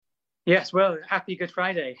Yes, well, happy Good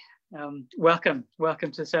Friday. Welcome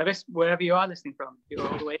to the service, wherever you are listening from. You're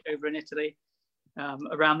all the way over in Italy,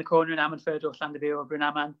 around the corner in Ammanford or Llandybie or Bryn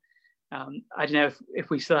Aman. I don't know if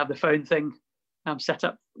we still have the phone thing set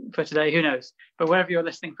up for today, who knows? But wherever you're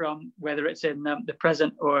listening from, whether it's in the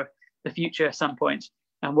present or the future at some point,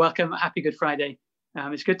 welcome, happy Good Friday.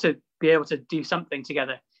 It's good to be able to do something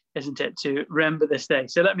together, isn't it, to remember this day.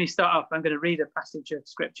 So let me start off. I'm going to read a passage of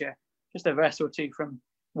scripture, just a verse or two from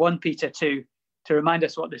 1 Peter 2, to remind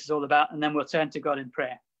us what this is all about, and then we'll turn to God in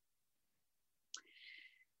prayer.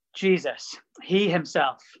 Jesus, he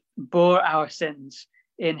himself bore our sins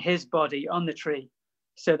in his body on the tree,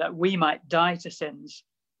 so that we might die to sins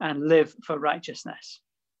and live for righteousness.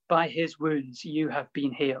 By his wounds you have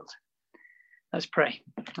been healed. Let's pray.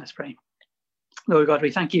 Let's pray. Lord God, we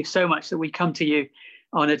thank you so much that we come to you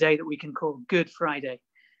on a day that we can call Good Friday.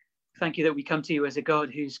 Thank you that we come to you as a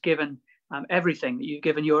God who's given everything, that you've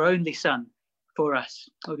given your only Son for us.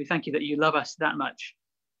 Lord, we thank you that you love us that much.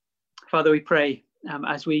 Father, we pray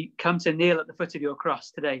as we come to kneel at the foot of your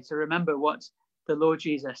cross today to remember what the Lord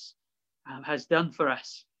Jesus has done for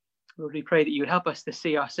us. Lord, we pray that you would help us to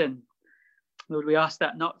see our sin. Lord, we ask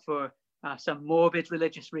that not for some morbid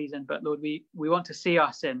religious reason, but Lord, we want to see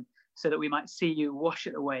our sin so that we might see you wash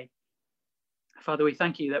it away. Father, we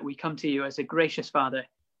thank you that we come to you as a gracious Father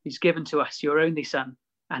who's given to us your only Son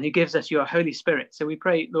and who gives us your Holy Spirit. So we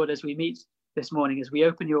pray, Lord, as we meet this morning, as we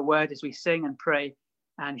open your word, as we sing and pray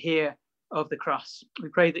and hear of the cross, we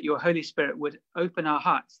pray that your Holy Spirit would open our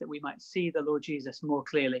hearts, that we might see the Lord Jesus more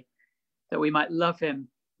clearly, that we might love him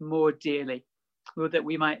more dearly, Lord, that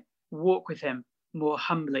we might walk with him more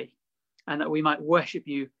humbly, and that we might worship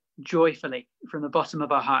you joyfully from the bottom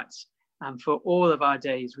of our hearts. And for all of our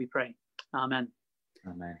days, we pray. Amen.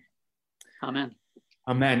 Amen. Amen.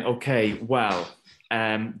 Amen. Okay, well,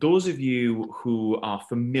 those of you who are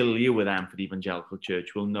familiar with Amford Evangelical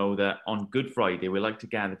Church will know that on Good Friday, we like to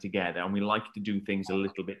gather together and we like to do things a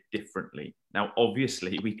little bit differently. Now,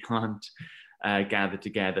 obviously, we can't gather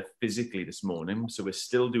together physically this morning, so we're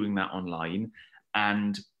still doing that online.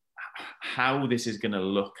 And how this is going to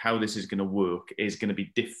look, how this is going to work is going to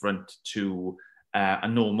be different to a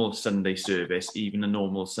normal Sunday service, even a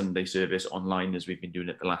normal Sunday service online as we've been doing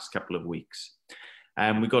it the last couple of weeks.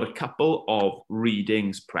 We've got a couple of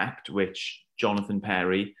readings prepped, which Jonathan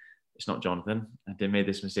Perry, it's not Jonathan, I made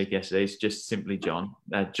this mistake yesterday, it's just simply John.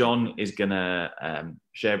 John is going to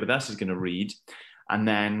share with us, is going to read, and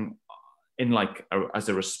then as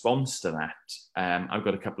a response to that, I've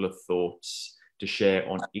got a couple of thoughts to share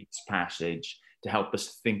on each passage to help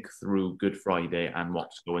us think through Good Friday and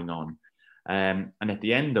what's going on. And at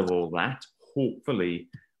the end of all that, hopefully,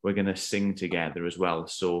 we're going to sing together as well.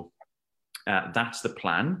 So that's the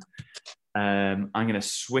plan. I'm going to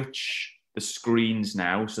switch the screens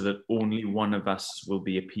now so that only one of us will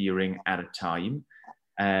be appearing at a time.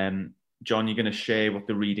 John, you're going to share what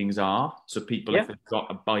the readings are. So people, if they've got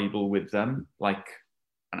a Bible with them, like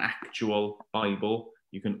an actual Bible,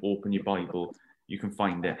 you can open your Bible. You can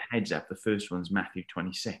find it. Heads up, the first one's Matthew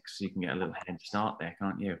 26. So you can get a little head start there,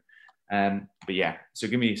 can't you? But yeah, so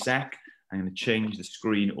give me a sec. I'm going to change the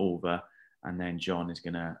screen over and then John is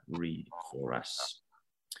going to read for us.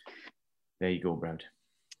 There you go, Brad.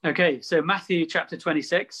 Okay, so Matthew chapter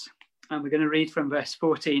 26, and we're going to read from verse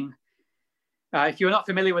 14. If you're not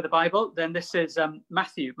familiar with the Bible, then this is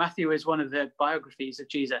Matthew. Matthew is one of the biographies of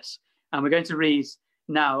Jesus. And we're going to read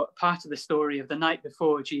now part of the story of the night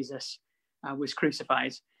before Jesus was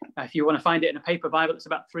crucified. If you want to find it in a paper Bible, it's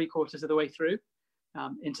about 3/4 of the way through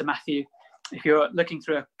into Matthew. If you're looking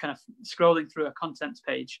through scrolling through a contents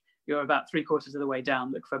page, you're about 3/4 of the way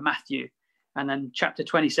down. Look for Matthew, and then chapter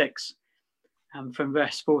 26 from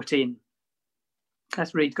verse 14.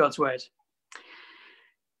 Let's read God's word.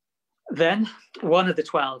 Then one of the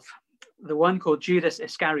 12, the one called Judas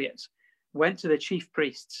Iscariot, went to the chief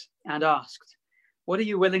priests and asked, "What are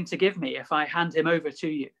you willing to give me if I hand him over to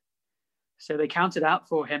you?" So they counted out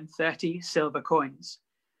for him 30 silver coins.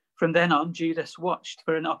 From then on, Judas watched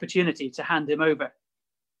for an opportunity to hand him over.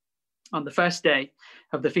 On the first day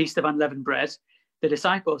of the Feast of Unleavened Bread, the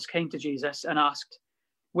disciples came to Jesus and asked,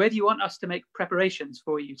 "Where do you want us to make preparations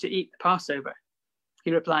for you to eat Passover?"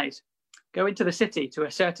 He replied, "Go into the city to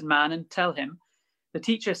a certain man and tell him, 'The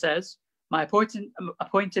teacher says, my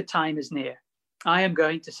appointed time is near. I am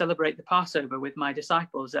going to celebrate the Passover with my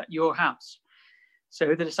disciples at your house.'"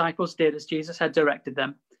 So the disciples did as Jesus had directed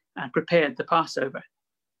them and prepared the Passover.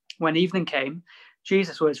 When evening came,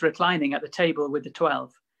 Jesus was reclining at the table with the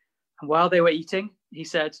 12. And while they were eating, he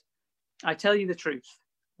said, "I tell you the truth,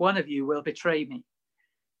 one of you will betray me."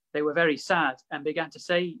 They were very sad and began to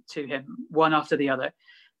say to him one after the other,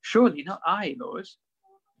 "Surely not I, Lord."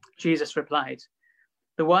 Jesus replied,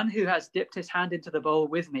 "The one who has dipped his hand into the bowl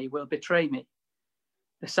with me will betray me.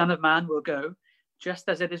 The Son of Man will go just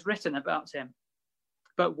as it is written about him.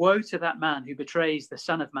 But woe to that man who betrays the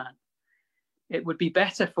Son of Man. It would be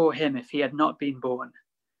better for him if he had not been born."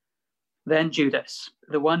 Then Judas,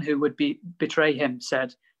 the one who would betray him,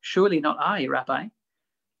 said, "Surely not I, Rabbi."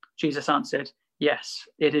 Jesus answered, "Yes,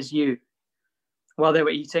 it is you." While they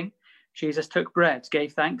were eating, Jesus took bread,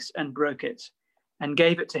 gave thanks, and broke it, and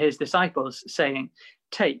gave it to his disciples, saying,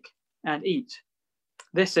 "Take and eat.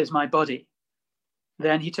 This is my body."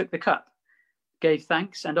 Then he took the cup, gave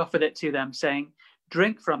thanks, and offered it to them, saying,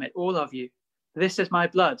 "Drink from it, all of you. This is my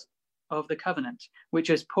blood of the covenant, which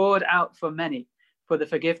is poured out for many for the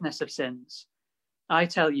forgiveness of sins. I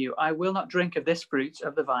tell you, I will not drink of this fruit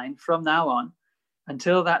of the vine from now on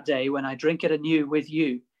until that day when I drink it anew with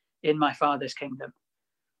you in my Father's kingdom."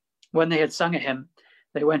 When they had sung a hymn,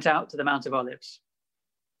 they went out to the Mount of Olives.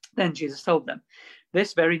 Then Jesus told them,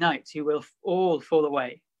 "This very night you will all fall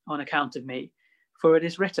away on account of me, for it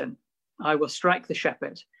is written, I will strike the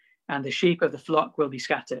shepherd, and the sheep of the flock will be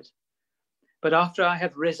scattered. But after I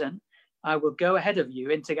have risen, I will go ahead of you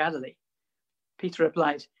into Galilee." Peter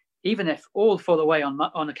replied, "Even if all fall away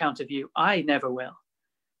on account of you, I never will."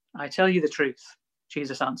 "I tell you the truth,"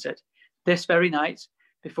 Jesus answered. "This very night,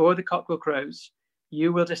 before the cock crows,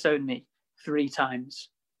 you will disown me 3 times.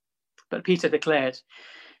 But Peter declared,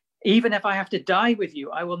 "Even if I have to die with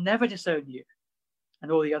you, I will never disown you."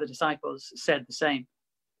 And all the other disciples said the same.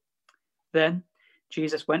 Then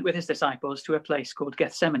Jesus went with his disciples to a place called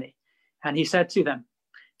Gethsemane, and he said to them,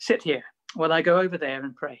 "Sit here while I go over there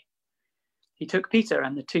and pray." He took Peter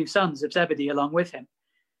and the 2 sons of Zebedee along with him,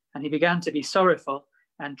 and he began to be sorrowful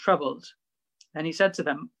and troubled. Then he said to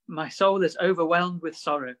them, "My soul is overwhelmed with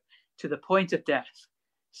sorrow to the point of death.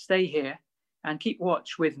 Stay here and keep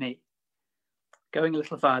watch with me." Going a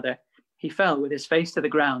little farther, he fell with his face to the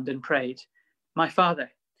ground and prayed, "My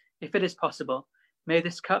Father, if it is possible, may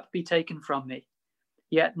this cup be taken from me.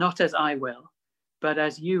 Yet not as I will, but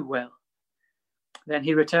as you will." Then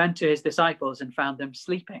he returned to his disciples and found them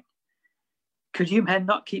sleeping. "Could you men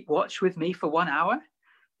not keep watch with me for 1 hour?"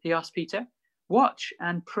 he asked Peter. "Watch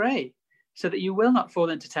and pray so that you will not fall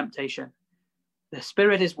into temptation. The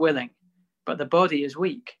spirit is willing, but the body is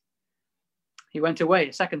weak." He went away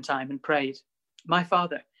a second time and prayed, "My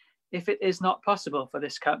Father, if it is not possible for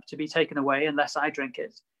this cup to be taken away unless I drink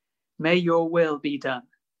it, may your will be done."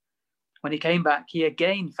 When he came back, he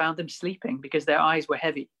again found them sleeping because their eyes were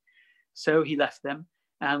heavy. So he left them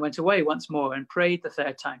and went away once more and prayed the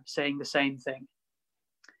 3rd time, saying the same thing.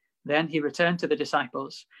 Then he returned to the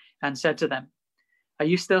disciples and said to them, "Are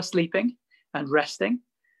you still sleeping and resting?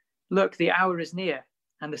 Look, the hour is near,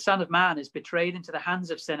 and the Son of Man is betrayed into the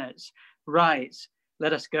hands of sinners. Rise,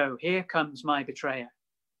 let us go. Here comes my betrayer."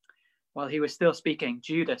 While he was still speaking,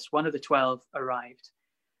 Judas, one of the 12, arrived.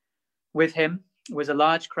 With him was a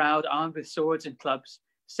large crowd armed with swords and clubs,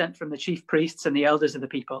 sent from the chief priests and the elders of the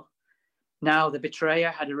people. Now the betrayer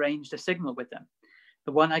had arranged a signal with them.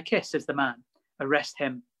 "The one I kiss is the man. Arrest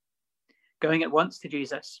him." Going at once to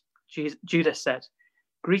Jesus, Judas said,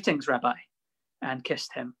 "Greetings, Rabbi," and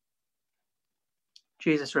kissed him.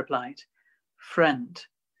 Jesus replied, "Friend,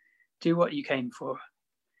 do what you came for."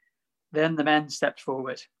 Then the men stepped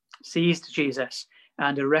forward, seized Jesus,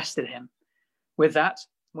 and arrested him. With that,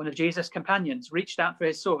 one of Jesus' companions reached out for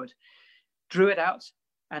his sword, drew it out,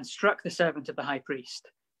 and struck the servant of the high priest,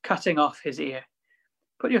 cutting off his ear.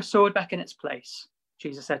 "Put your sword back in its place,"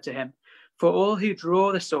 Jesus said to him, "for all who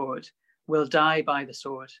draw the sword will die by the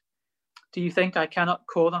sword. Do you think I cannot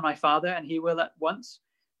call on my Father, and he will at once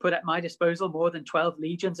put at my disposal more than 12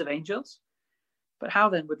 legions of angels? But how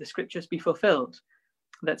then would the scriptures be fulfilled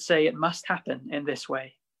that say it must happen in this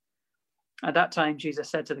way?" At that time, Jesus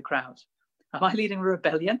said to the crowd, "Am I leading a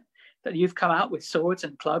rebellion that you've come out with swords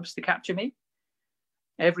and clubs to capture me?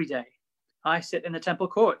 Every day I sit in the temple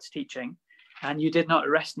courts teaching, and you did not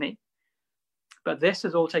arrest me. But this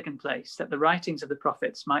has all taken place that the writings of the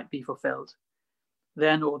prophets might be fulfilled."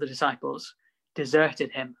 Then all the disciples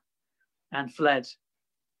deserted him and fled.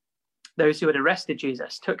 Those who had arrested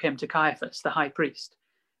Jesus took him to Caiaphas, the high priest,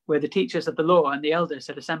 where the teachers of the law and the elders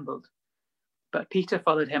had assembled. But Peter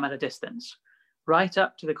followed him at a distance, right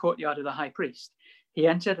up to the courtyard of the high priest. He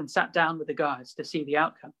entered and sat down with the guards to see the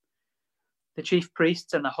outcome. The chief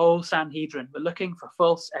priests and the whole Sanhedrin were looking for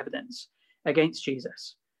false evidence against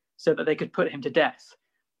Jesus so that they could put him to death,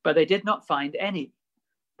 but they did not find any,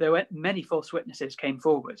 though many false witnesses came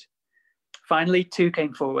forward. Finally, 2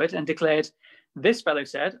 came forward and declared, "This fellow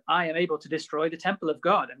said, I am able to destroy the temple of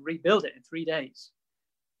God and rebuild it in 3 days."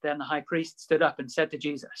 Then the high priest stood up and said to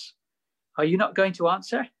Jesus, "Are you not going to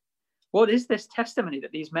answer? What is this testimony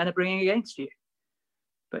that these men are bringing against you?"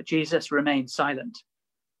 But Jesus remained silent.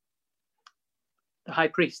 The high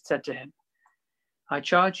priest said to him, "I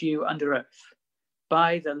charge you under oath,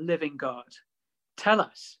 by the living God, tell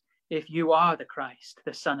us if you are the Christ,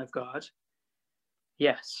 the Son of God."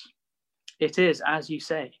 "Yes, it is as you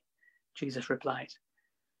say," Jesus replied.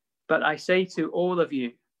 "But I say to all of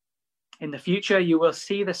you, in the future you will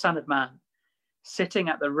see the Son of Man sitting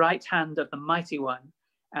at the right hand of the Mighty One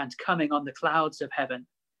and coming on the clouds of heaven."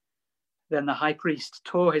 Then the high priest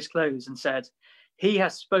tore his clothes and said, "He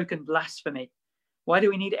has spoken blasphemy. Why do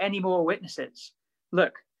we need any more witnesses?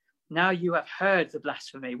 Look, now you have heard the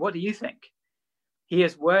blasphemy. What do you think?" "He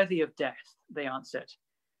is worthy of death," they answered.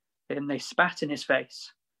 Then they spat in his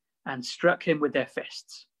face and struck him with their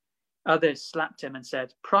fists. Others slapped him and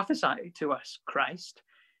said, "Prophesy to us, Christ.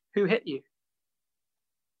 Who hit you?"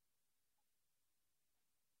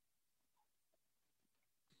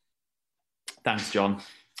 Thanks, John.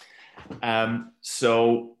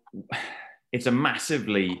 So it's a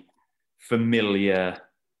massively familiar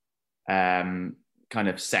kind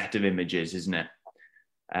of set of images, isn't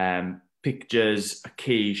it? Pictures,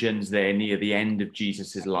 occasions there near the end of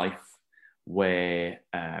Jesus's life where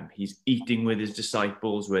he's eating with his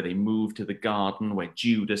disciples, where they move to the garden, where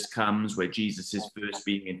Judas comes, where Jesus is first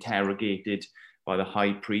being interrogated by the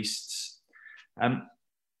high priests.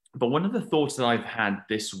 But one of the thoughts that I've had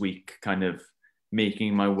this week, kind of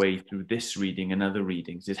making my way through this reading and other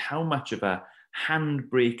readings, is how much of a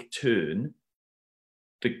handbrake turn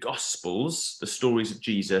the Gospels, the stories of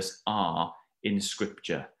Jesus, are in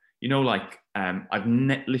Scripture. You know, like I've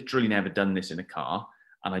literally never done this in a car,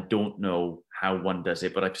 and I don't know how one does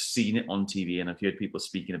it, but I've seen it on TV and I've heard people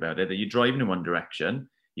speaking about it, that you're driving in one direction,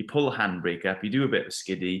 you pull the handbrake up, you do a bit of a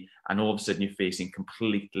skiddy, and all of a sudden you're facing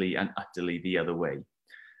completely and utterly the other way.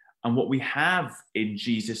 And what we have in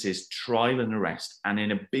Jesus's trial and arrest, and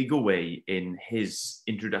in a bigger way in his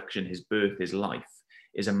introduction, his birth, his life,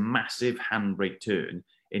 is a massive handbrake turn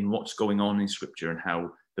in what's going on in Scripture and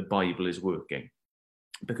how the Bible is working.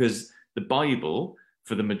 Because the Bible,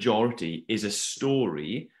 for the majority, is a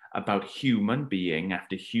story about human being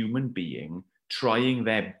after human being trying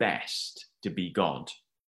their best to be God.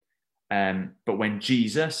 But when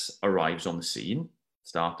Jesus arrives on the scene,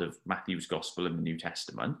 start of Matthew's Gospel in the New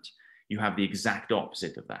Testament, you have the exact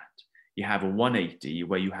opposite of that. You have a 180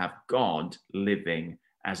 where you have God living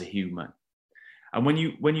as a human. And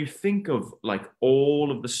when you think of like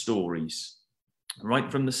all of the stories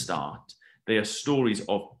right from the start, they are stories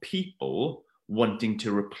of people wanting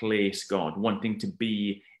to replace God, wanting to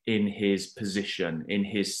be in his position, in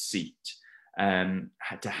his seat,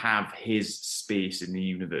 to have his space in the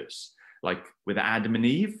universe. Like with Adam and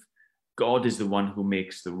Eve, God is the one who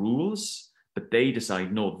makes the rules, but they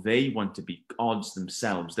decide, no, they want to be gods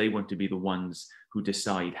themselves. They want to be the ones who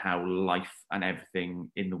decide how life and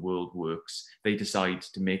everything in the world works. They decide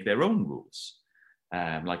to make their own rules.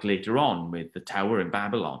 Like later on with the Tower in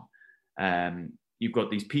Babylon, you've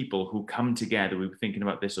got these people who come together. We were thinking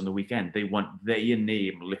about this on the weekend. They want their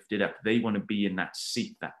name lifted up. They want to be in that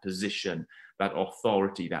seat, that position, that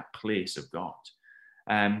authority, that place of God.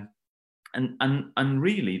 And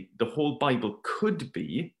really, the whole Bible could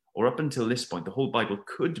be, or up until this point, the whole Bible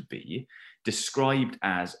could be described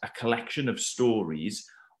as a collection of stories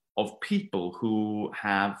of people who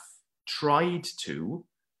have tried to,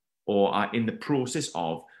 or are in the process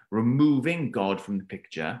of, removing God from the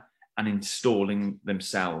picture and installing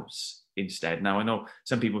themselves instead. Now, I know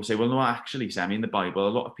some people say, well, no, actually, Sammy, in the Bible, a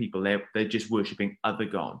lot of people, they're just worshipping other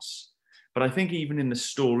gods. But I think even in the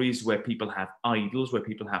stories where people have idols, where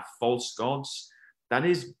people have false gods, that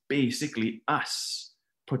is basically us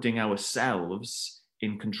putting ourselves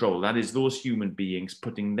in control. That is those human beings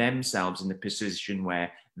putting themselves in the position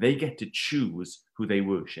where they get to choose who they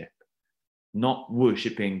worship. Not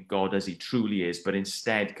worshipping God as he truly is, but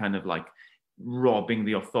instead kind of like robbing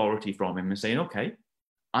the authority from him and saying, okay,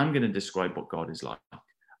 I'm going to describe what God is like.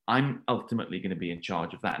 I'm ultimately going to be in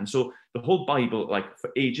charge of that. And so the whole Bible, like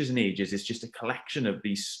for ages and ages, is just a collection of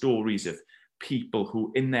these stories of people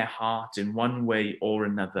who in their hearts, in one way or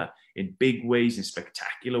another, in big ways, in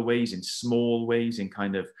spectacular ways, in small ways, in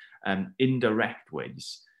kind of indirect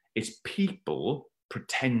ways, it's people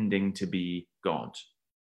pretending to be God.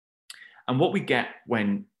 And what we get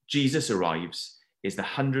when Jesus arrives is the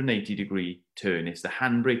 180-degree turn. It's the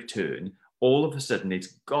handbrake turn. All of a sudden,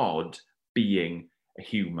 it's God being a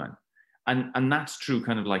human. And that's true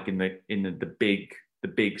kind of like in the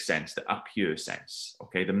big sense, the up here sense,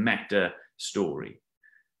 okay, the meta story.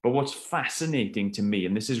 But what's fascinating to me,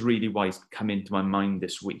 and this is really why it's come into my mind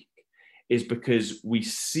this week, is because we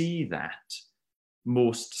see that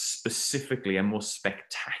most specifically and most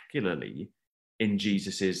spectacularly in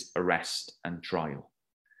Jesus's arrest and trial.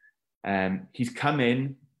 He's come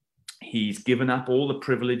in, he's given up all the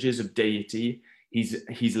privileges of deity,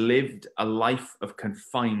 he's lived a life of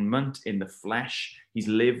confinement in the flesh, he's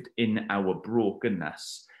lived in our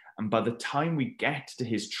brokenness. And by the time we get to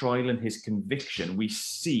his trial and his conviction, we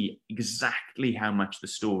see exactly how much the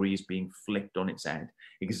story is being flipped on its head,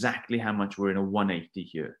 exactly how much we're in a 180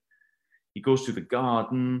 here. He goes through the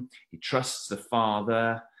garden, he trusts the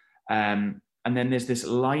Father, and then there's this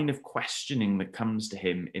line of questioning that comes to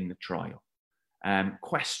him in the trial.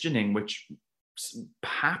 Questioning which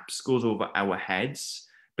perhaps goes over our heads,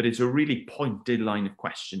 but it's a really pointed line of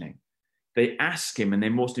questioning. They ask him, and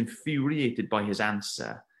they're most infuriated by his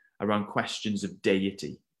answer around questions of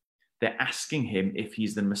deity. They're asking him if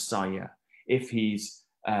he's the Messiah, if he's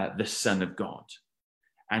the Son of God.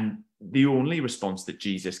 And the only response that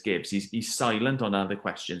Jesus gives, he's silent on other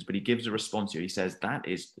questions, but he gives a response here. He says, that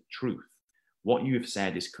is the truth. What you have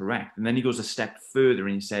said is correct. And then he goes a step further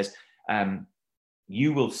and he says,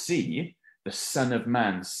 you will see the Son of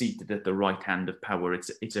Man seated at the right hand of power.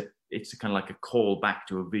 It's a kind of like a call back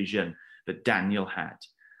to a vision that Daniel had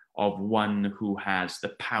of one who has the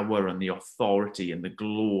power and the authority and the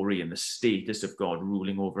glory and the status of God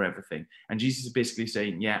ruling over everything. And Jesus is basically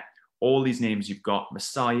saying, yeah, all these names you've got,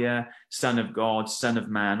 Messiah, Son of God, Son of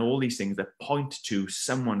Man, all these things that point to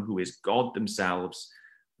someone who is God themselves,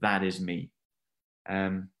 that is me.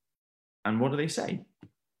 And what do they say?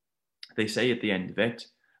 They say at the end of it,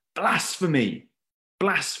 blasphemy,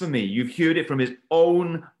 blasphemy. You've heard it from his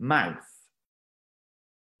own mouth.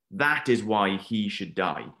 That is why he should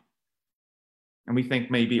die. And we think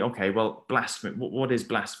maybe, okay, well, blasphemy, what is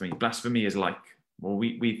blasphemy? Blasphemy is like, well,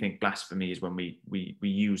 we think blasphemy is when we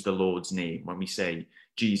use the Lord's name, when we say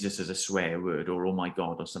Jesus as a swear word or oh my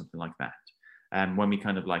God or something like that. When we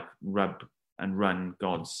kind of like rub and run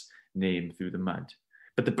God's name through the mud.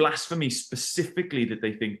 But the blasphemy specifically that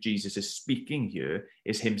they think Jesus is speaking here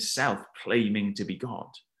is himself claiming to be God.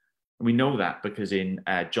 And we know that because in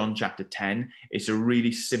John chapter 10, it's a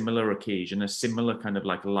really similar occasion, a similar kind of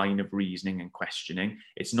like line of reasoning and questioning.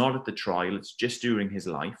 It's not at the trial, it's just during his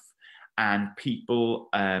life. And people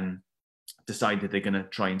decided they're going to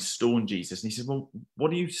try and stone Jesus. And he says, well,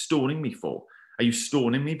 what are you stoning me for? Are you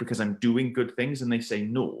stoning me because I'm doing good things? And they say,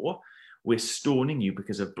 no, we're stoning you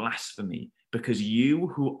because of blasphemy, because you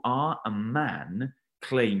who are a man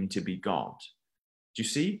claim to be God. Do you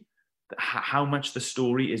see how much the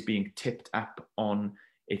story is being tipped up on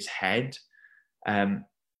its head?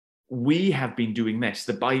 We have been doing this.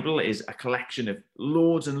 The Bible is a collection of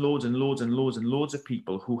loads and loads and loads and loads and loads of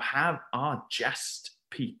people who are just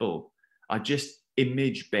people, are just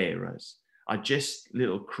image bearers, are just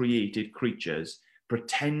little created creatures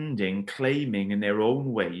pretending, claiming in their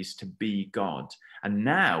own ways to be God. And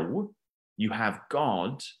now you have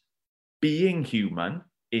God being human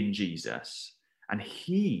in Jesus, and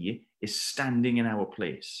he is standing in our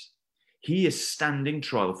place. He is standing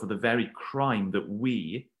trial for the very crime that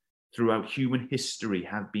we throughout human history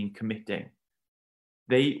have been committing.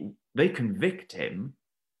 They convict him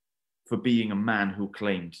for being a man who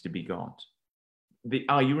claimed to be God. The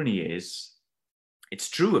irony is, it's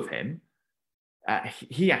true of him.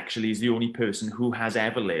 He actually is the only person who has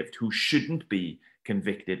ever lived who shouldn't be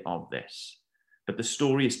convicted of this. But the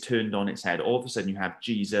story is turned on its head. All of a sudden you have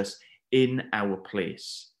Jesus in our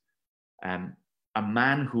place. A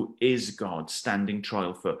man who is God standing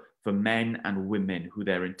trial for men and women who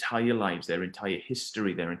their entire lives, their entire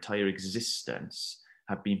history, their entire existence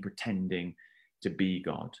have been pretending to be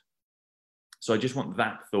God. So I just want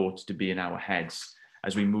that thought to be in our heads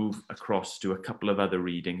as we move across to a couple of other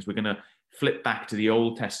readings. We're going to flip back to the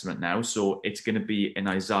Old Testament now. So it's going to be in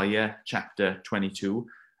Isaiah chapter 22.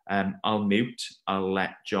 I'll mute. I'll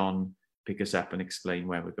let John pick us up and explain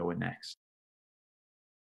where we're going next.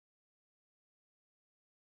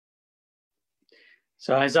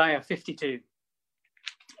 So Isaiah 52,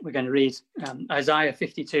 we're going to read Isaiah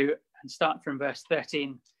 52 and start from verse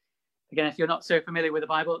 13. Again, if you're not so familiar with the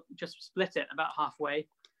Bible, just split it about halfway,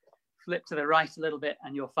 flip to the right a little bit,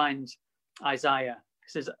 and you'll find Isaiah.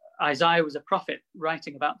 It says Isaiah was a prophet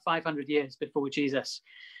writing about 500 years before Jesus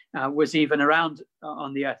was even around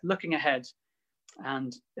on the earth, looking ahead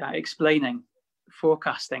and explaining,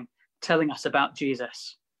 forecasting, telling us about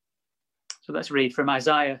Jesus. So let's read from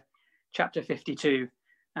Isaiah chapter 52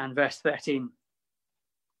 and verse 13.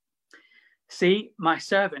 See, my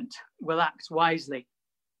servant will act wisely.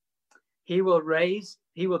 He will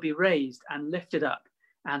be raised and lifted up,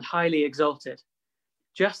 and highly exalted.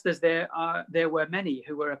 Just as there were many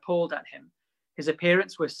who were appalled at him, his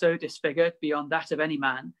appearance was so disfigured beyond that of any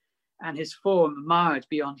man, and his form marred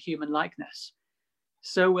beyond human likeness.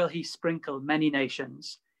 So will he sprinkle many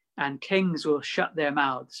nations, and kings will shut their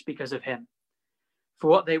mouths because of him. For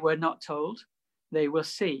what they were not told, they will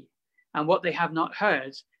see, and what they have not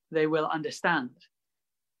heard, they will understand.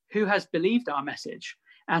 Who has believed our message,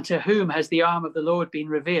 and to whom has the arm of the Lord been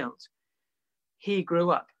revealed? He grew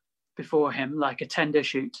up before him like a tender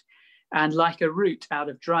shoot, and like a root out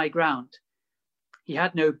of dry ground. He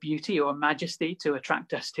had no beauty or majesty to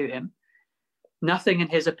attract us to him, nothing in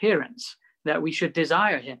his appearance that we should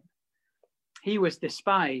desire him. He was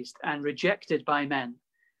despised and rejected by men,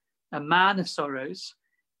 a man of sorrows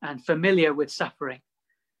and familiar with suffering.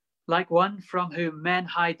 Like one from whom men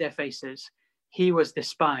hide their faces, he was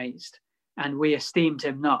despised, and we esteemed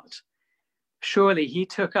him not. Surely he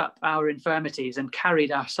took up our infirmities and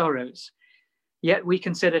carried our sorrows. Yet we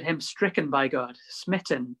considered him stricken by God,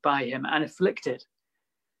 smitten by him, and afflicted.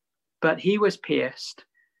 But he was pierced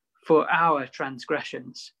for our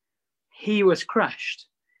transgressions. He was crushed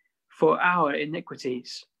for our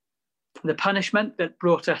iniquities. The punishment that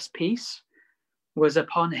brought us peace was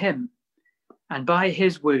upon him, and by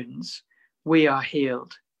his wounds we are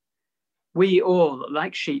healed. We all,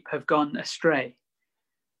 like sheep, have gone astray.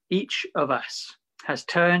 Each of us has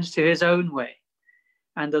turned to his own way,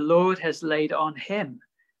 and the Lord has laid on him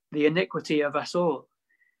the iniquity of us all.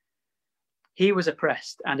 He was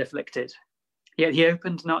oppressed and afflicted, yet he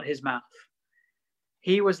opened not his mouth.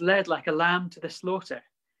 He was led like a lamb to the slaughter,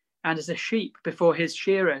 and as a sheep before his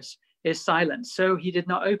shearers is silent, so he did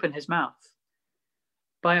not open his mouth.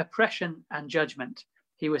 By oppression and judgment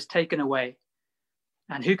he was taken away.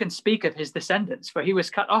 And who can speak of his descendants? For he was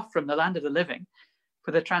cut off from the land of the living.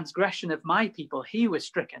 For the transgression of my people he was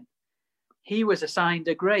stricken. He was assigned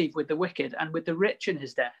a grave with the wicked and with the rich in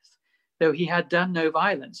his death, though he had done no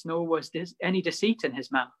violence, nor was any deceit in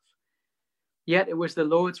his mouth. Yet it was the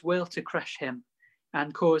Lord's will to crush him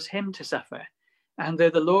and cause him to suffer. And though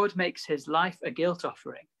the Lord makes his life a guilt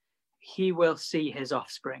offering, he will see his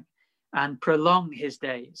offspring and prolong his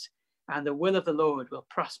days, and the will of the Lord will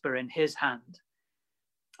prosper in his hand.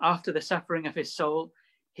 After the suffering of his soul,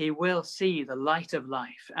 he will see the light of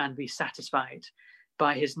life and be satisfied.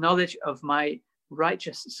 By his knowledge of my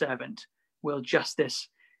righteous servant will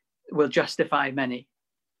justify many,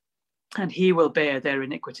 and he will bear their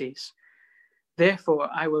iniquities. Therefore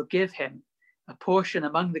I will give him a portion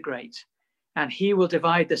among the great, and he will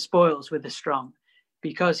divide the spoils with the strong,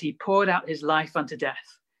 because he poured out his life unto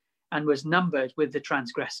death, and was numbered with the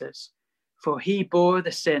transgressors. For he bore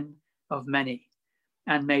the sin of many,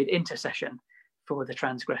 and made intercession for the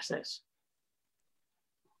transgressors.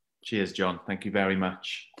 Cheers, John. Thank you very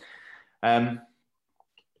much.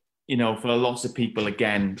 You know, for lots of people,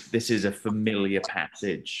 again, this is a familiar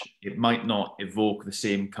passage. It might not evoke the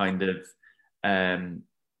same kind of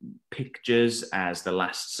pictures as the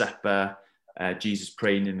Last Supper, Jesus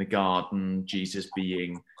praying in the garden, Jesus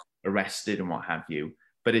being arrested and what have you.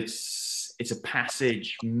 But it's a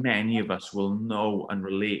passage many of us will know and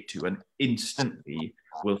relate to, and instantly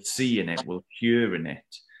will see in it, will hear in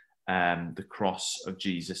it, the cross of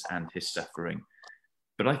Jesus and his suffering.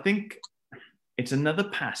 But I think it's another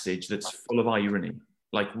passage that's full of irony.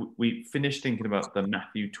 Like we finished thinking about the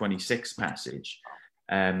Matthew 26 passage,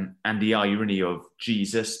 and the irony of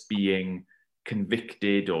Jesus being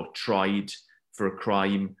convicted or tried for a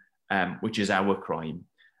crime, which is our crime.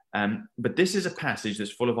 But this is a passage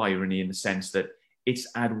that's full of irony in the sense that it's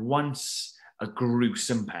at once a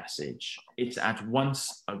gruesome passage, it's at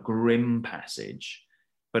once a grim passage,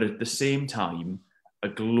 but at the same time, a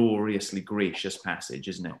gloriously gracious passage,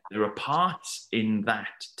 isn't it? There are parts in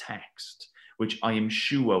that text which I am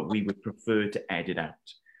sure we would prefer to edit out,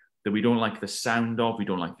 that we don't like the sound of, we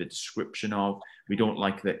don't like the description of, we don't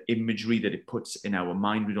like the imagery that it puts in our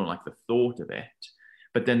mind, we don't like the thought of it.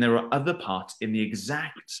 But then there are other parts in the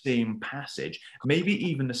exact same passage, maybe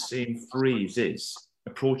even the same phrases,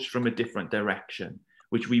 approached from a different direction,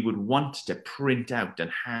 which we would want to print out and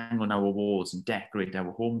hang on our walls and decorate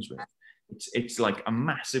our homes with. It's like a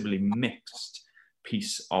massively mixed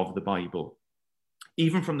piece of the Bible.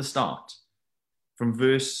 Even from the start, from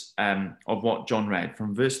verse of what John read,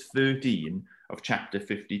 from verse 13 of chapter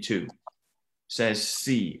 52, says,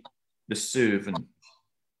 "See the servant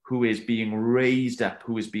who is being raised up,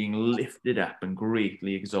 who is being lifted up and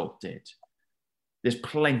greatly exalted." There's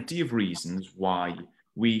plenty of reasons why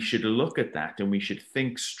we should look at that and we should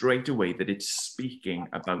think straight away that it's speaking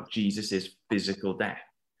about Jesus's physical death,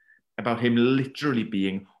 about him literally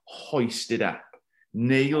being hoisted up,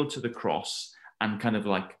 nailed to the cross, and kind of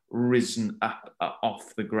like risen up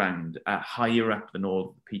off the ground, higher up than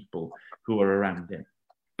all the people who are around him.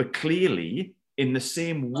 But clearly, in the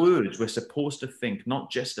same words, we're supposed to think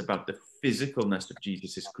not just about the physicalness of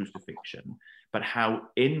Jesus' crucifixion, but how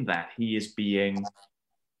in that he is being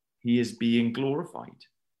glorified,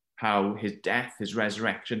 how his death, his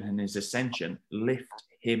resurrection, and his ascension lift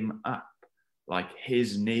him up, like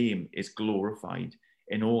his name is glorified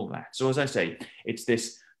in all that. So as I say, it's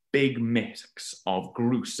this big mix of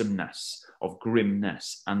gruesomeness, of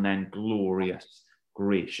grimness, and then glorious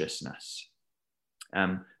graciousness.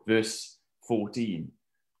 Verse 14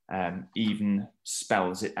 even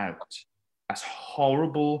spells it out. As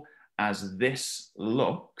horrible as this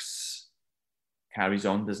looks, carries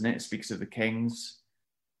on, doesn't it? It speaks of the kings.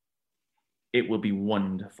 It will be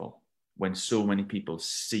wonderful when so many people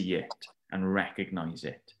see it and recognize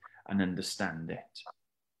it and understand it.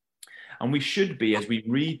 And we should be, as we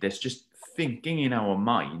read this, just thinking in our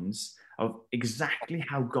minds of exactly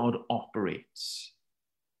how God operates.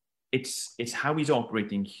 It's how he's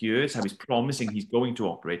operating here, it's how he's promising he's going to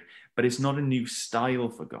operate, but it's not a new style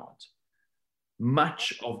for God.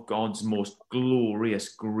 Much of God's most glorious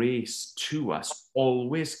grace to us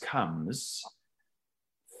always comes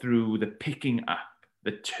through the picking up,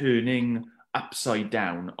 the turning upside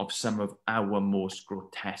down of some of our most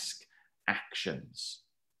grotesque actions.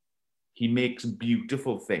 He makes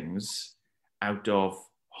beautiful things out of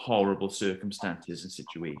horrible circumstances and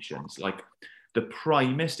situations. Like the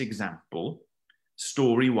primest example,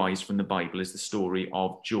 story-wise from the Bible, is the story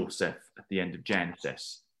of Joseph at the end of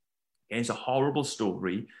Genesis. It's a horrible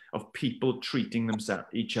story of people treating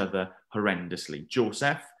each other horrendously.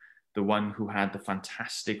 Joseph, the one who had the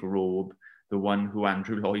fantastic robe, the one who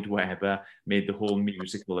Andrew Lloyd Webber made the whole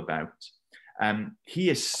musical about, he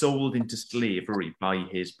is sold into slavery by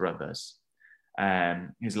his brothers.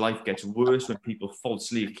 His life gets worse when people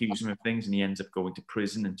falsely accuse him of things, and he ends up going to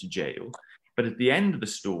prison and to jail. But at the end of the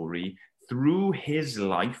story, through his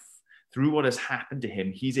life, through what has happened to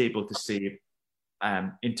him, he's able to save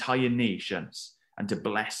entire nations and to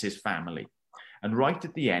bless his family. And right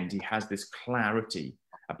at the end, he has this clarity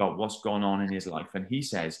about what's gone on in his life. And he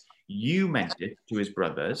says, you meant it to his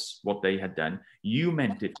brothers, what they had done. You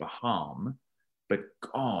meant it for harm, but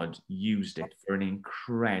God used it for an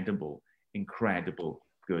incredible, incredible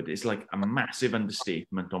good. It's like a massive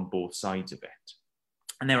understatement on both sides of it.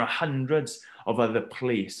 And there are hundreds of other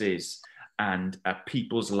places and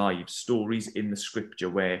people's lives, stories in the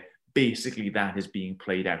scripture where basically that is being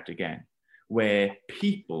played out again, where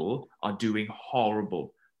people are doing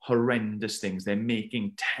horrible, horrendous things. They're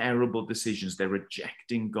making terrible decisions. They're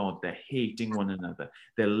rejecting God. They're hating one another.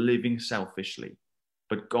 They're living selfishly.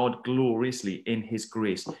 But God gloriously, in his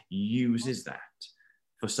grace, uses that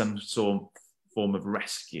for some form of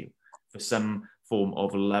rescue, for some form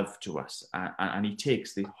of love to us. And he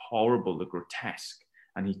takes the horrible, the grotesque,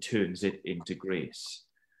 and he turns it into grace.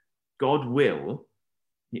 God will,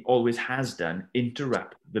 he always has done,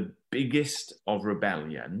 interrupt the biggest of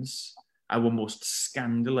rebellions, our most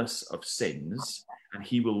scandalous of sins, and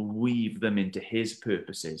he will weave them into his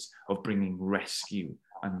purposes of bringing rescue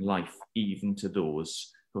and life even to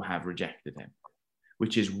those who have rejected him.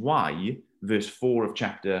 Which is why verse 4 of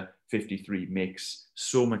chapter 53 makes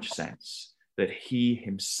so much sense, that he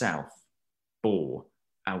himself bore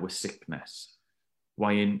our sickness.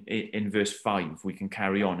 Why in verse 5 we can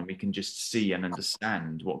carry on and we can just see and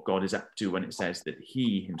understand what God is up to when it says that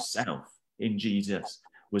he himself in Jesus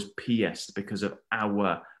was pierced because of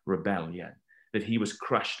our rebellion, that he was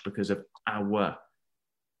crushed because of our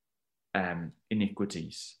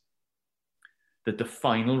iniquities, that the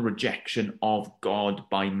final rejection of God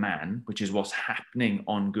by man, which is what's happening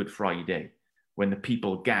on Good Friday, when the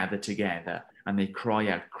people gather together and they cry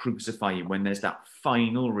out, crucify him, when there's that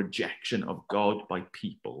final rejection of God by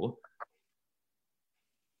people,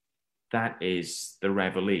 that is the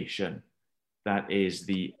revelation. That is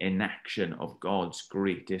the enaction of God's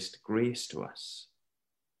greatest grace to us.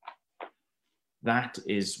 That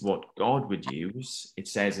is what God would use, it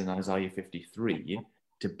says in Isaiah 53,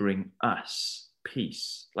 to bring us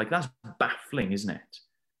peace. Like, that's baffling, isn't it?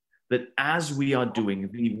 That as we are doing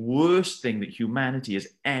the worst thing that humanity has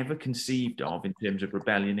ever conceived of in terms of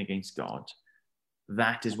rebellion against God,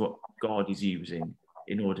 that is what God is using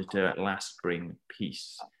in order to at last bring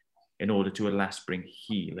peace, in order to at last bring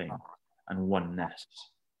healing and oneness.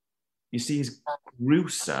 You see, it's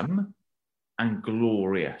gruesome and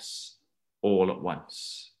glorious all at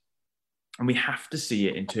once. And we have to see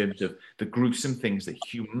it in terms of the gruesome things that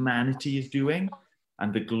humanity is doing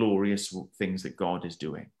and the glorious things that God is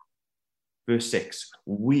doing. Verse 6,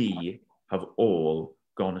 we have all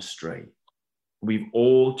gone astray. We've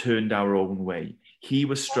all turned our own way. He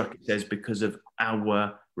was struck, it says, because of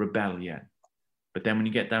our rebellion. But then when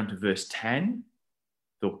you get down to verse 10,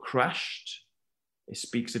 though crushed, it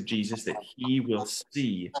speaks of Jesus that he will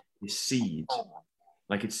see his seed,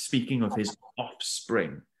 like it's speaking of his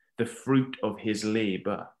offspring, the fruit of his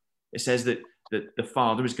labor. It says that the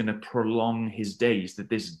Father is going to prolong his days, that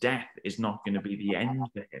this death is not going to be the end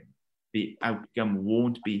for him. The outcome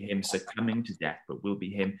won't be him succumbing to death, but will be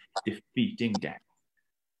him defeating death.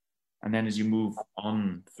 And then as you move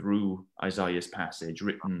on through Isaiah's passage,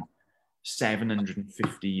 written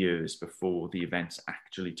 750 years before the events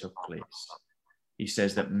actually took place, he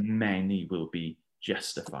says that many will be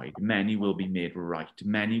justified, many will be made right,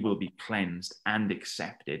 many will be cleansed and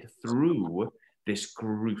accepted through this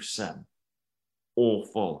gruesome,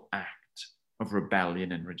 awful act of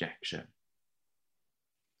rebellion and rejection.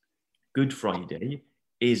 Good Friday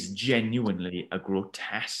is genuinely a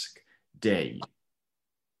grotesque day.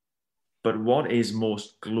 But what is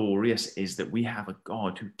most glorious is that we have a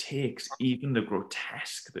God who takes even the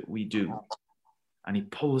grotesque that we do and he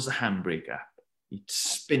pulls the handbrake up, he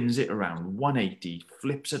spins it around 180,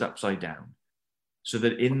 flips it upside down, so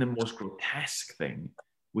that in the most grotesque thing,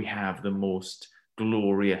 we have the most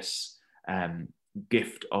glorious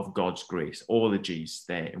gift of God's grace, all the G's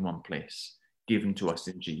there in one place, given to us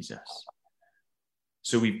in Jesus.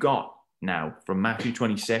 So we've got now from Matthew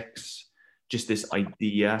 26, just this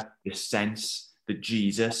idea, this sense that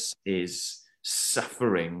Jesus is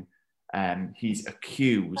suffering, he's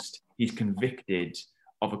accused, he's convicted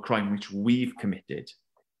of a crime which we've committed.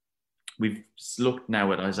 We've looked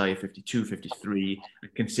now at Isaiah 52, 53,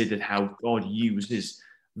 and considered how God uses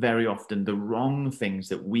very often the wrong things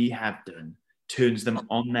that we have done, turns them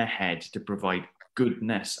on their head to provide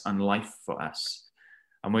goodness and life for us.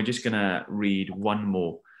 And we're just going to read one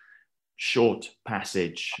more short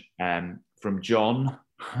passage from John,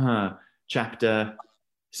 chapter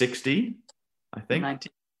 16, I think.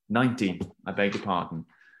 19, I beg your pardon.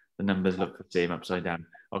 The numbers look the same upside down.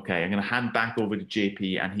 Okay, I'm going to hand back over to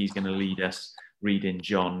JP and he's going to lead us reading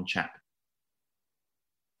John chapter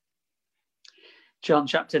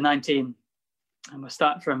 19. And we'll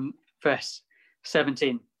start from verse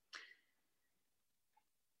 17.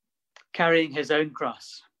 Carrying his own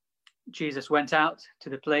cross, Jesus went out to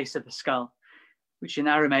the place of the skull, which in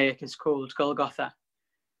Aramaic is called Golgotha.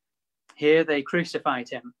 Here they crucified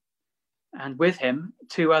him, and with him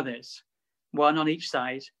 2 others, one on each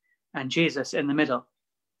side, and Jesus in the middle.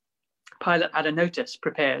 Pilate had a notice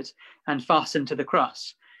prepared and fastened to the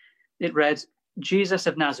cross. It read, "Jesus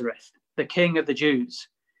of Nazareth, the King of the Jews."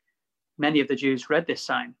 Many of the Jews read this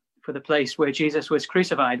sign, for the place where Jesus was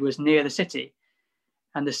crucified was near the city,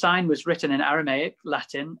 and the sign was written in Aramaic,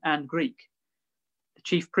 Latin, and Greek. The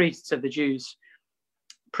chief priests of the Jews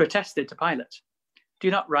protested to Pilate, "Do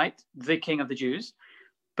not write the King of the Jews,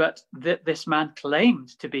 but that this man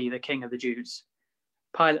claimed to be the King of the Jews."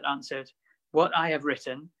 Pilate answered, "What I have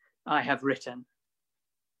written, I have written."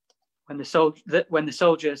 When the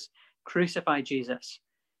soldiers crucified Jesus,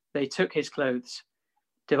 they took his clothes,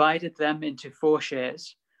 divided them into 4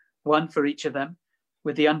 shares, one for each of them,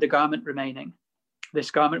 with the undergarment remaining.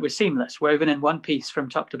 This garment was seamless, woven in one piece from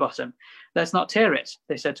top to bottom. "Let's not tear it,"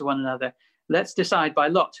 they said to one another. "Let's decide by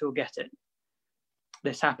lot who will get it."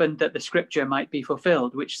 This happened that the scripture might be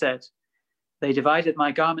fulfilled, which said, "They divided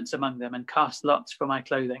my garments among them and cast lots for my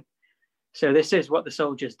clothing." So this is what the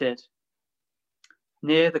soldiers did.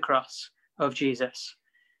 Near the cross of Jesus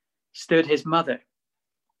stood his mother's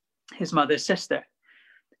sister,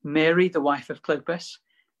 Mary, the wife of Clopas,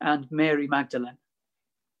 and Mary Magdalene.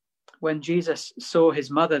 When Jesus saw his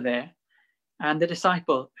mother there and the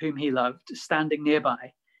disciple whom he loved standing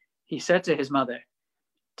nearby, he said to his mother,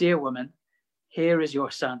 "Dear woman, here is your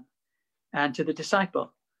son," and to the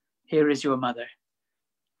disciple, "Here is your mother."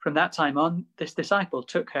 From that time on, this disciple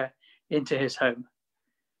took her into his home.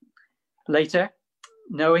 Later,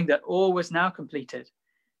 knowing that all was now completed,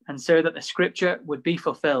 and so that the scripture would be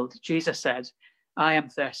fulfilled, Jesus said, "I am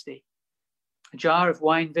thirsty." A jar of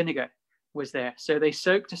wine vinegar was there, so they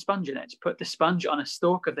soaked a sponge in it, put the sponge on a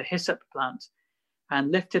stalk of the hyssop plant,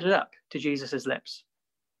 and lifted it up to Jesus' lips.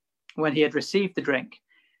 When he had received the drink,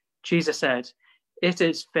 Jesus said, "It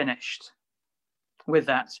is finished." With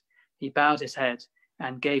that, he bowed his head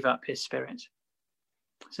and gave up his spirit.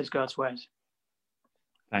 This is God's word.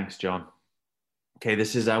 Thanks, John. Okay,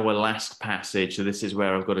 this is our last passage. So this is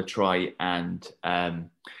where I've got to try and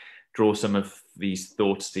draw some of these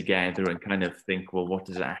thoughts together and kind of think, well, what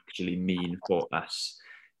does it actually mean for us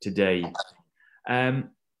today?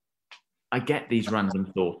 I get these random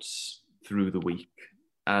thoughts through the week.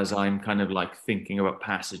 as I'm kind of like thinking about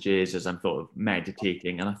passages, as I'm sort of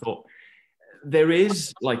meditating, and I thought there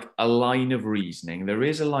is like a line of reasoning, there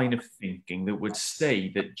is a line of thinking that would say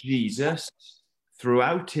that Jesus,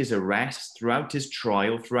 throughout his arrest, throughout his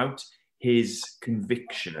trial, throughout his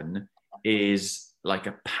conviction, is like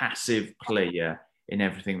a passive player in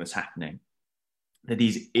everything that's happening, that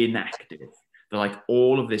he's inactive, that like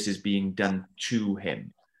all of this is being done to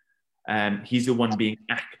him. He's the one being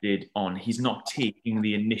acted on. He's not taking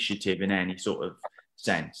the initiative in any sort of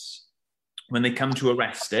sense. When they come to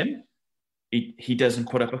arrest him, he doesn't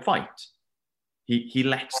put up a fight. He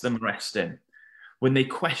lets them arrest him. When they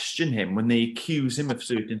question him, when they accuse him of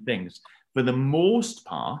certain things, for the most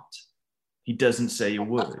part, he doesn't say a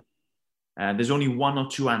word. There's only one or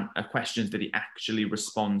two questions that he actually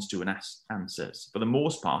responds to and answers. For the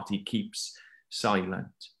most part, he keeps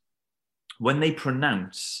silent. When they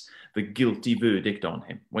pronounce the guilty verdict on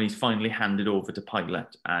him, when he's finally handed over to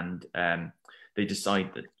Pilate and they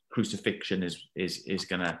decide that crucifixion is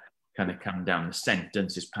going to kind of come down, the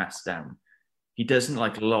sentence is passed down, he doesn't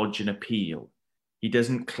like lodge an appeal. He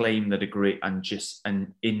doesn't claim that a great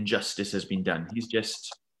injustice has been done. He's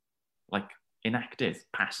just like inactive,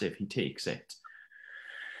 passive. He takes it.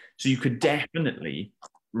 So you could definitely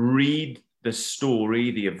read the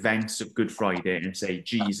story, the events of Good Friday, and say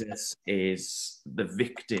Jesus is the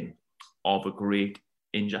victim of a great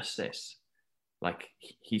injustice. Like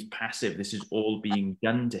he's passive. This is all being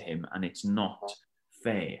done to him, and it's not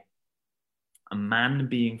fair. A man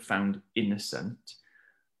being found innocent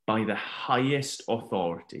by the highest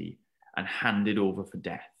authority and handed over for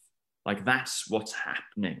death. Like that's what's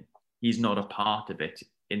happening. He's not a part of it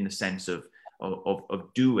in the sense of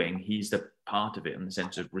doing. He's the part of it in the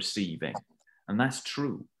sense of receiving. And that's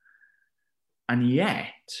true. And yet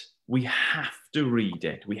we have to read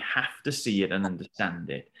it. We have to see it and understand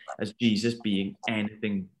it as Jesus being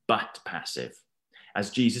anything but passive, as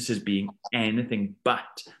Jesus as being anything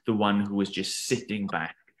but the one who is just sitting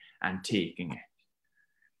back and taking it.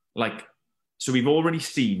 Like, so we've already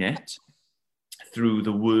seen it through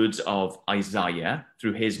the words of Isaiah,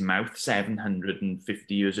 through his mouth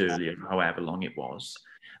 750 years earlier, however long it was,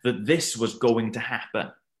 that this was going to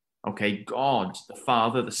happen. Okay, God, the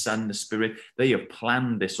Father, the Son, the Spirit, they have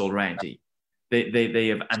planned this already. They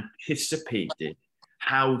have anticipated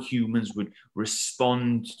how humans would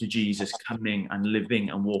respond to Jesus coming and living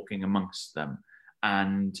and walking amongst them.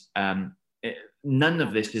 And none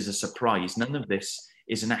of this is a surprise. None of this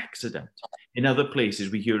is an accident. In other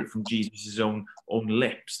places, we hear it from Jesus' own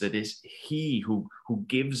lips, that is he who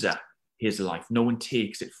gives up his life. No one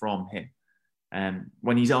takes it from him.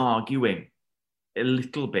 When he's arguing a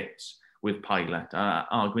little bit with Pilate,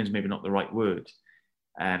 arguing is maybe not the right word.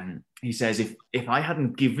 He says, if I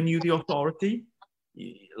hadn't given you the authority,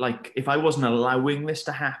 like if I wasn't allowing this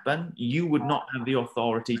to happen, you would not have the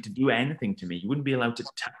authority to do anything to me. You wouldn't be allowed to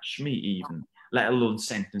touch me even, let alone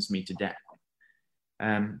sentence me to death.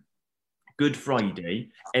 Good Friday,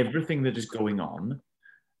 everything that is going on,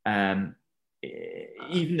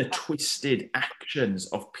 even the twisted actions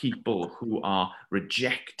of people who are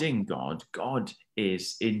rejecting God, God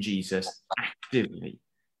is in Jesus actively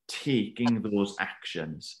taking those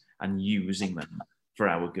actions and using them for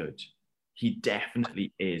our good. He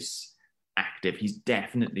definitely is active. He's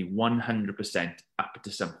definitely 100% up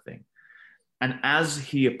to something. And as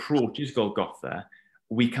he approaches Golgotha,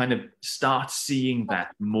 we kind of start seeing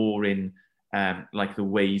that more in like the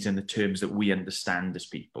ways and the terms that we understand as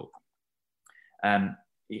people.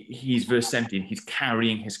 He's verse 17, he's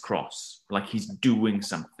carrying his cross, like he's doing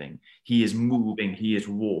something. He is moving, he is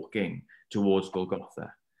walking towards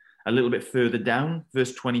Golgotha. A little bit further down,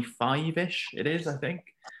 verse 25-ish it is, I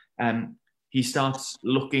think. He starts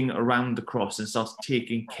looking around the cross and starts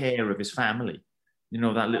taking care of his family. You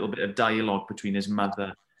know, that little bit of dialogue between his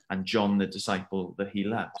mother and John, the disciple that he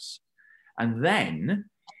loves. And then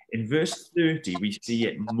in verse 30, we see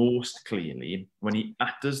it most clearly when he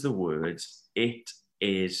utters the words, "It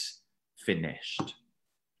is finished."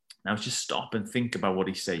 Now, just stop and think about what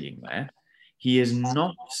he's saying there. He is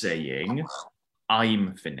not saying,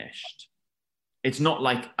 "I'm finished." It's not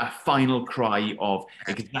like a final cry of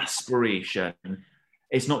exasperation.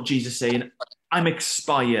 It's not Jesus saying, "I'm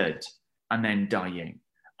expired," and then dying.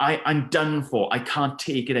 I'm done for. I can't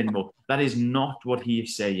take it anymore. That is not what he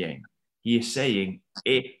is saying. He is saying,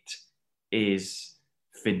 it is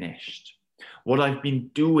finished. What I've been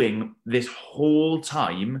doing this whole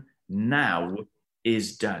time now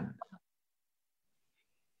is done.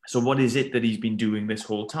 So what is it that he's been doing this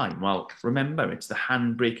whole time? Well, remember, it's the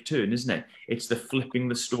handbrake turn, isn't it? It's the flipping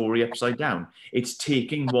the story upside down. It's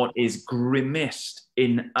taking what is grimmest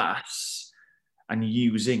in us and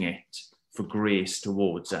using it for grace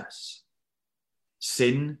towards us.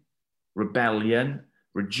 Sin, rebellion,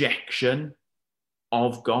 rejection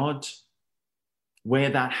of God, where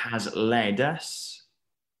that has led us,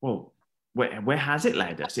 well, where has it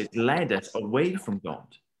led us? It's led us away from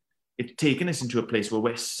God. It's taken us into a place where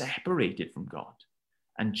we're separated from God.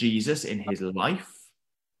 And Jesus, in his life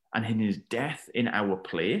and in his death in our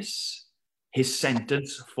place, his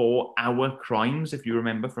sentence for our crimes, if you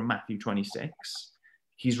remember from Matthew 26,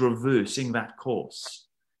 he's reversing that course.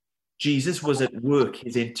 Jesus was at work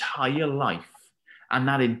his entire life, and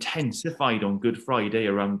that intensified on Good Friday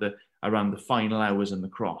around the final hours on the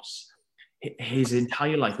cross. His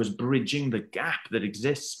entire life was bridging the gap that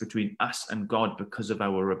exists between us and God because of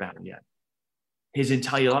our rebellion. His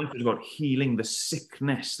entire life was about healing the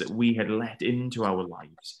sickness that we had let into our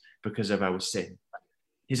lives because of our sin.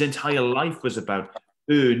 His entire life was about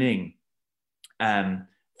earning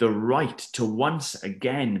the right to once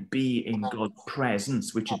again be in God's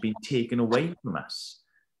presence, which had been taken away from us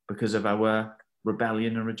because of our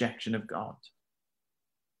rebellion and rejection of God.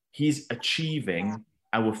 He's achieving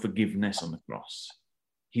our forgiveness on the cross.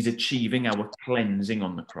 He's achieving our cleansing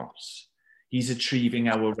on the cross. He's achieving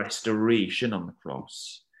our restoration on the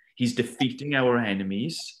cross. He's defeating our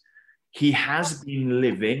enemies. He has been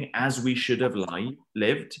living as we should have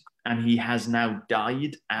lived, and he has now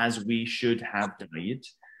died as we should have died.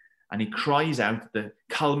 And he cries out the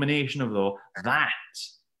culmination of it all, that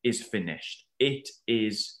is finished. It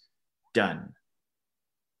is done.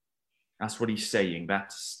 That's what he's saying.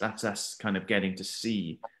 That's us kind of getting to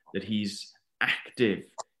see that he's active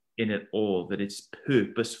in it all, that it's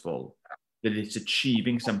purposeful, that it's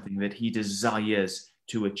achieving something that he desires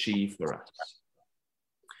to achieve for us.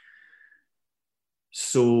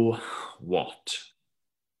 So what?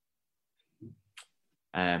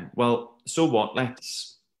 So what?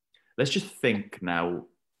 Let's just think now,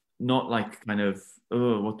 not like kind of,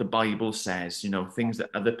 what the Bible says, things that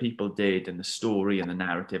other people did and the story and the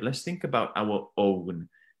narrative. Let's think about our own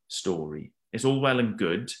story. It's all well and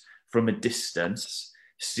good from a distance,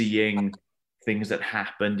 seeing things that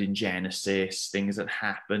happened in Genesis, things that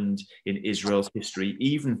happened in Israel's history,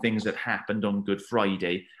 even things that happened on Good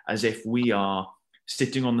Friday, as if we are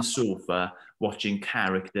sitting on the sofa watching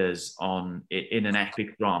characters in an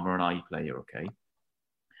epic drama on iPlayer, okay?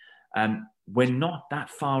 We're not that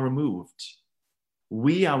far removed.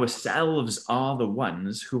 We ourselves are the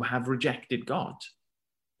ones who have rejected God,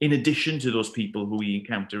 in addition to those people who we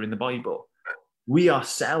encounter in the Bible. We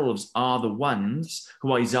ourselves are the ones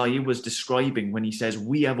who Isaiah was describing when he says,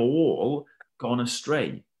 we have all gone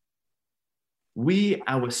astray. We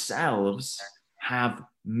ourselves have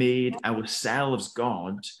made ourselves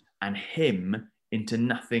God and him into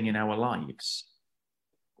nothing in our lives.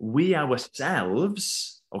 We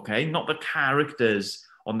ourselves, okay, not the characters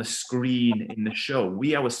on the screen in the show,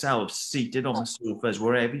 we ourselves seated on the sofas,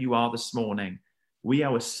 wherever you are this morning, we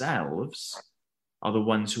ourselves are the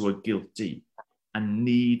ones who are guilty and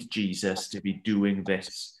need Jesus to be doing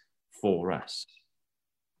this for us.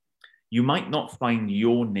 You might not find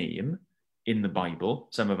your name in the Bible.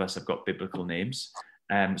 Some of us have got biblical names,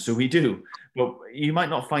 so we do. But you might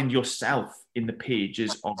not find yourself in the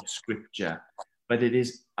pages of Scripture, but it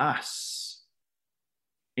is us,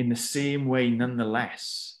 in the same way,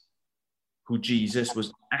 nonetheless, who Jesus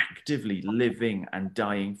was actively living and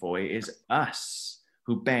dying for. It is us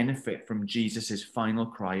who benefit from Jesus's final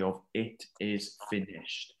cry of, it is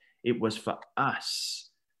finished. It was for us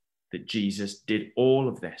that Jesus did all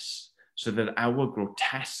of this, so that our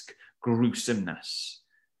grotesque gruesomeness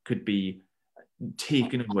could be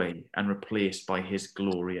taken away and replaced by his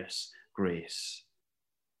glorious grace.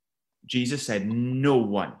 Jesus said, no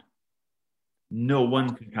one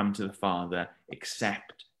can come to the Father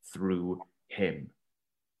except through him.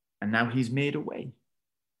 And now he's made a way.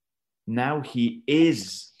 Now he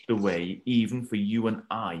is the way, even for you and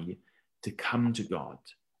I, to come to God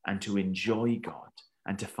and to enjoy God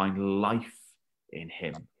and to find life in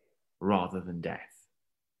him rather than death.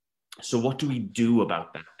 So what do we do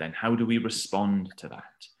about that then? How do we respond to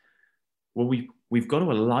that? Well, we've got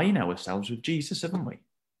to align ourselves with Jesus, haven't we?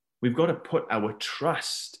 We've got to put our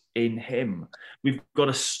trust in him. We've got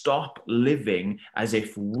to stop living as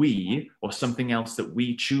if we or something else that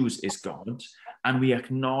we choose is God, and we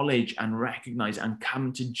acknowledge and recognize and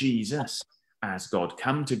come to Jesus as God,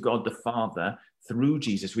 come to God the Father through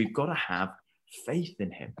Jesus. We've got to have faith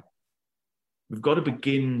in him. We've got to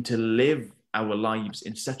begin to live our lives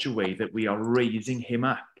in such a way that we are raising him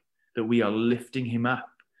up, that we are lifting him up,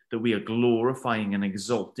 that we are glorifying and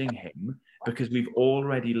exalting him, because we've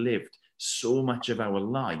already lived so much of our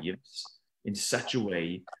lives in such a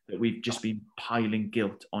way that we've just been piling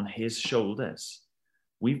guilt on his shoulders.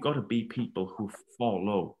 We've got to be people who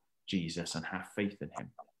follow Jesus and have faith in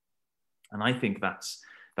him. And I think that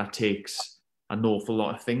takes an awful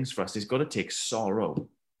lot of things for us. It's got to take sorrow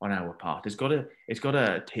on our part. It's got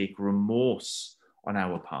to take remorse on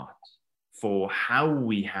our part for how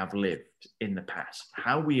we have lived in the past,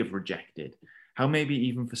 how we have rejected, how maybe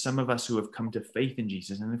even for some of us who have come to faith in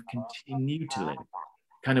Jesus and have continued to live,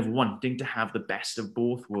 kind of wanting to have the best of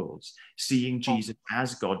both worlds, seeing Jesus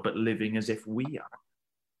as God, but living as if we are.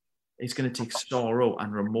 It's going to take sorrow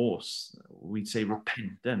and remorse. We'd say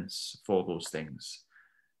repentance for those things.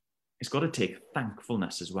 It's got to take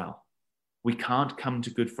thankfulness as well. We can't come to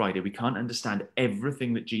Good Friday. We can't understand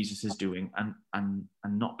everything that Jesus is doing and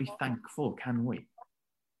not be thankful, can we?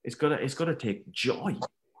 It's got to take joy,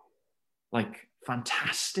 like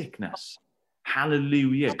fantasticness,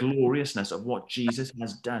 hallelujah, gloriousness of what Jesus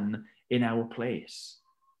has done in our place.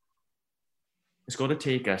 It's got to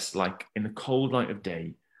take us, like in the cold light of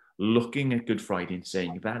day, looking at Good Friday and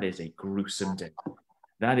saying, that is a gruesome day.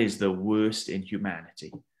 That is the worst in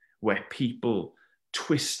humanity, where people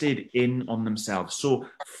twisted in on themselves, so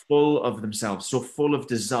full of themselves, so full of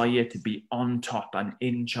desire to be on top and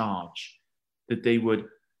in charge, that they would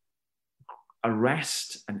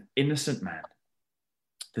arrest an innocent man,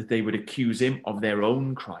 that they would accuse him of their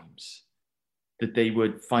own crimes, that they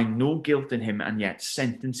would find no guilt in him and yet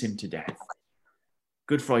sentence him to death.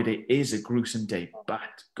 Good Friday is a gruesome day,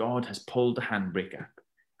 but God has pulled the handbrake up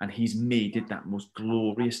and he's made it that most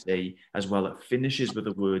glorious day as well. It finishes with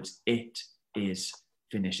the words, it is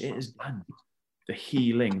finished. It is done. The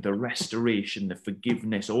healing, the restoration, the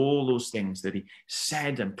forgiveness, all those things that he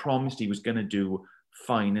said and promised he was going to do,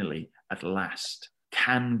 finally, at last,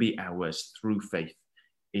 can be ours through faith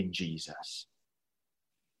in Jesus.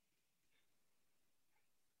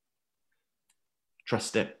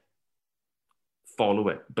 Trust it. Follow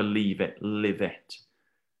it. Believe it. Live it.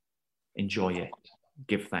 Enjoy it.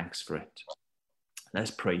 Give thanks for it.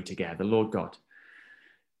 Let's pray together. Lord God,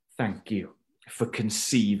 thank you for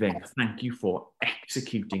conceiving. Thank you for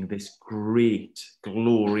executing this great,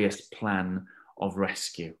 glorious plan of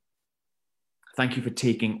rescue. Thank you for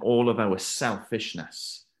taking all of our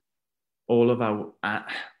selfishness, all of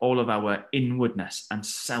our inwardness, and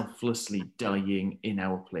selflessly dying in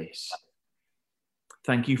our place.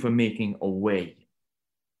 Thank you for making a way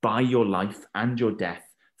by your life and your death,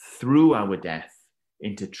 through our death,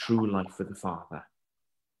 into true life with the Father.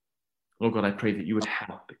 Lord God, I pray that you would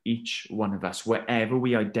help each one of us, wherever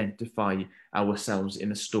we identify ourselves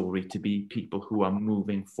in a story, to be people who are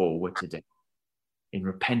moving forward today in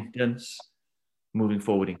repentance, moving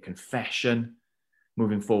forward in confession,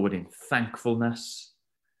 moving forward in thankfulness,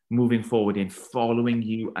 moving forward in following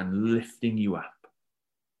you and lifting you up.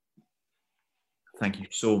 Thank you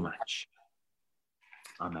so much.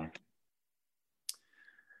 Amen.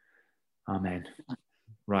 Amen.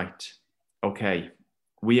 Right. Okay.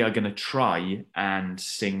 We are going to try and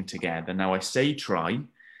sing together. Now, I say try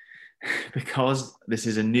because this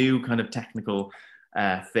is a new kind of technical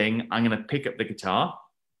thing. I'm going to pick up the guitar.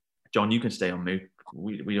 John, you can stay on mute.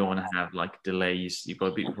 We don't want to have like delays. You've got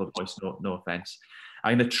to be before the voice, no offense.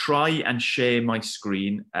 I'm going to try and share my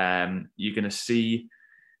screen. You're going to see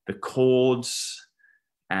the chords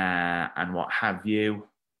and what have you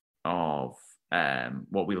of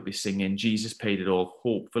what we'll be singing. Jesus paid it all,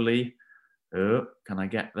 hopefully. Can I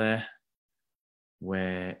get there?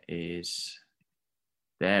 Where is...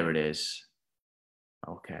 There it is.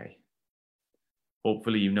 Okay.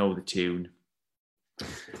 Hopefully you know the tune.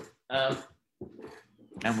 And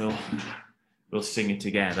we'll sing it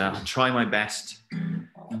together. I'll try my best.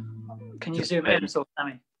 Can you zoom in,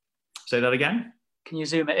 Sammy? Say that again? Can you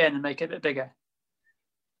zoom it in and make it a bit bigger?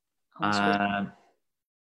 I'm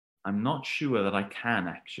not sure that I can,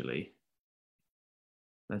 actually.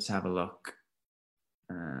 Let's have a look.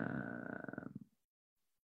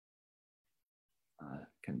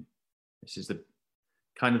 This is the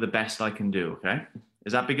kind of the best I can do, okay?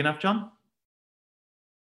 Is that big enough, John?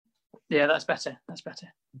 Yeah, that's better. That's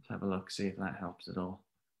better. Let's have a look, see if that helps at all.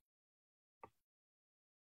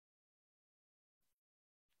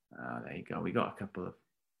 There you go. We got a couple of...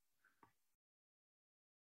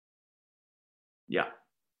 Yeah.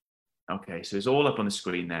 Okay, so it's all up on the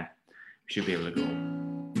screen there. We should be able to go.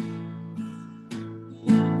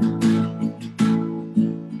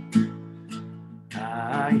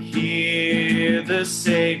 I hear the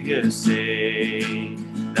Savior say,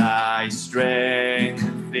 thy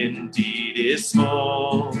strength indeed is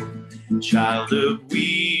small. Child of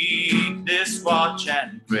weakness, watch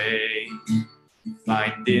and pray.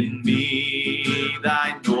 Find in me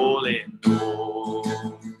thine all in all.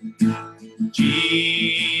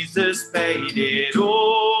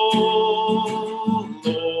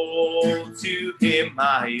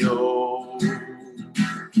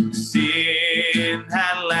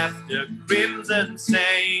 left a crimson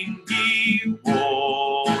stain, he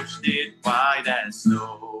washed it white as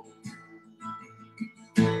snow.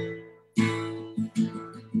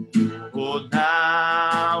 Oh,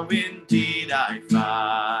 now indeed I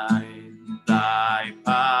find thy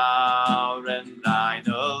power and thine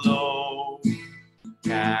alone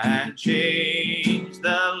can change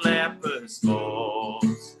the leper's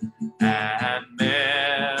thoughts and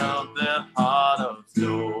melt the heart of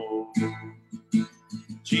stone.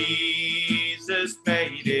 Jesus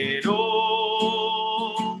paid it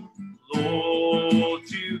all, Lord,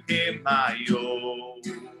 to him I owe.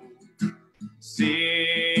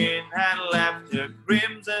 Sin had left a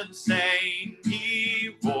crimson stain,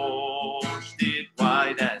 he washed it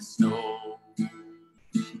white as snow.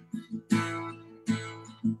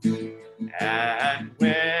 And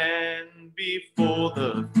when before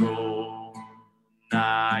the throne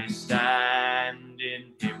I stand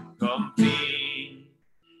in him complete,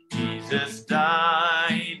 Jesus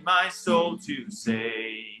died my soul to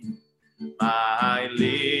save, my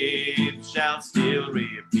lips shall still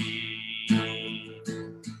repeat.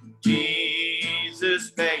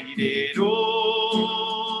 Jesus paid it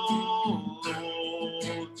all,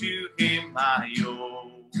 Lord, to him I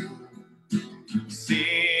owe.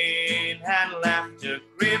 Sin had left a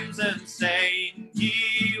crimson stain,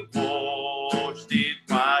 he washed it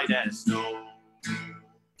white as snow.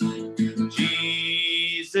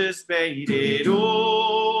 Jesus paid it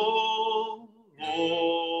all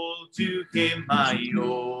to him I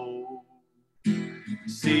owe.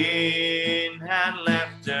 Sin had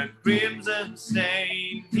left a crimson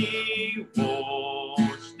stain, he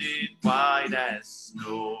washed it white as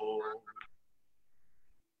snow.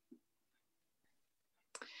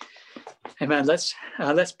 Amen. Let's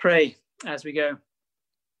pray as we go.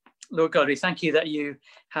 Lord God, we thank you that you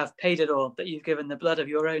have paid it all, that you've given the blood of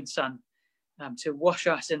your own Son to wash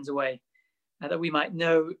our sins away, that we might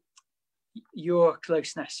know your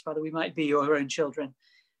closeness, Father, we might be your own children.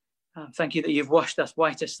 Thank you that you've washed us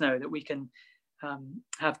white as snow, that we can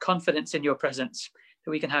have confidence in your presence,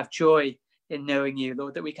 that we can have joy in knowing you,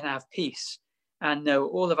 Lord, that we can have peace and know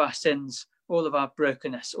all of our sins, all of our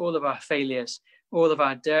brokenness, all of our failures, all of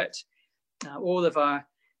our dirt, all of our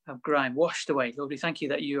grime washed away. Lord, we thank you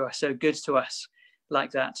that you are so good to us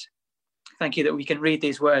like that. Thank you that we can read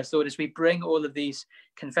these words, Lord, as we bring all of these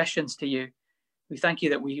confessions to you. We thank you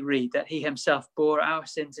that we read that he himself bore our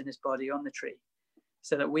sins in his body on the tree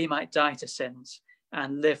so that we might die to sins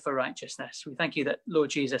and live for righteousness. We thank you that, Lord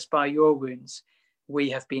Jesus, by your wounds, we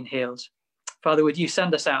have been healed. Father, would you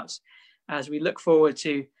send us out as we look forward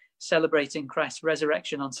to celebrating Christ's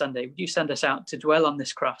resurrection on Sunday? Would you send us out to dwell on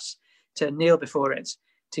this cross, to kneel before it,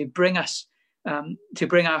 to bring us, to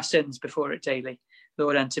bring our sins before it daily,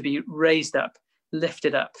 Lord, and to be raised up,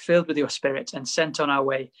 lifted up, filled with your Spirit, and sent on our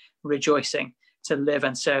way, rejoicing to live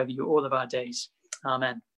and serve you all of our days. Amen.